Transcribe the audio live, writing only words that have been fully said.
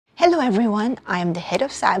Hello everyone, I am the head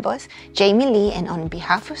of Sibos, Jaime Lee, and on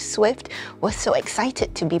behalf of Swift, we're so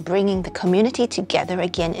excited to be bringing the community together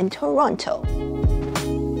again in Toronto.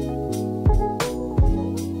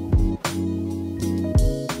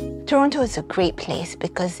 Toronto is a great place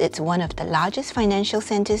because it's one of the largest financial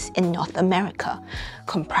centers in North America,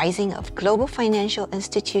 comprising of global financial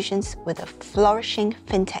institutions with a flourishing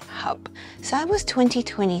fintech hub. Sibos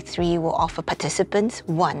 2023 will offer participants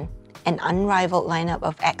 1. An unrivaled lineup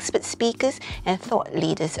of expert speakers and thought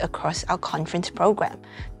leaders across our conference program.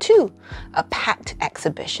 2. A packed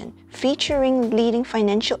exhibition featuring leading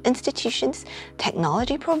financial institutions,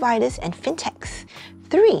 technology providers, and fintechs.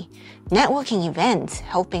 3. Networking events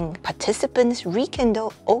helping participants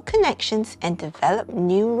rekindle old connections and develop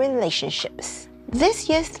new relationships. This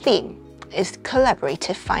year's theme is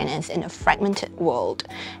collaborative finance in a fragmented world,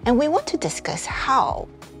 and we want to discuss how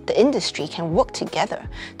the industry can work together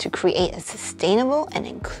to create a sustainable and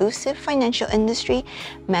inclusive financial industry,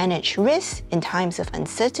 manage risks in times of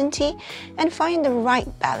uncertainty, and find the right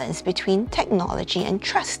balance between technology and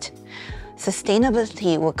trust.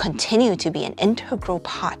 Sustainability will continue to be an integral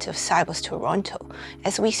part of Sibos Toronto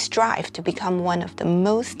as we strive to become one of the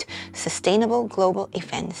most sustainable global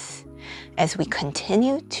events. As we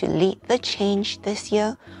continue to lead the change this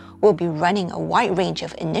year, we'll be running a wide range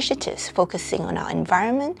of initiatives focusing on our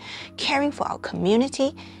environment, caring for our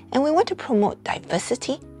community, and we want to promote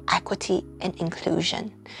diversity, equity, and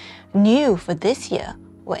inclusion. New for this year,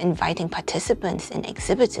 we're inviting participants and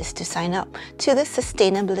exhibitors to sign up to the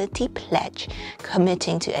Sustainability Pledge,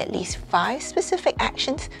 committing to at least 5 specific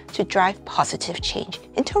actions to drive positive change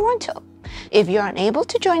in Toronto. If you're unable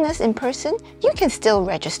to join us in person, you can still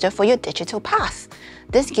register for your digital pass.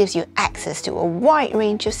 This gives you access to a wide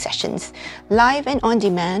range of sessions, live and on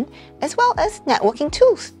demand, as well as networking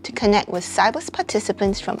tools to connect with Sibos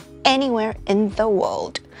participants from anywhere in the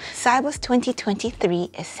world. Sibos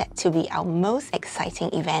 2023 is set to be our most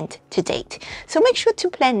exciting event to date, so make sure to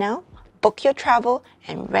plan now, book your travel,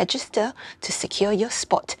 and register to secure your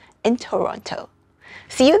spot in Toronto.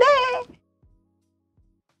 See you there!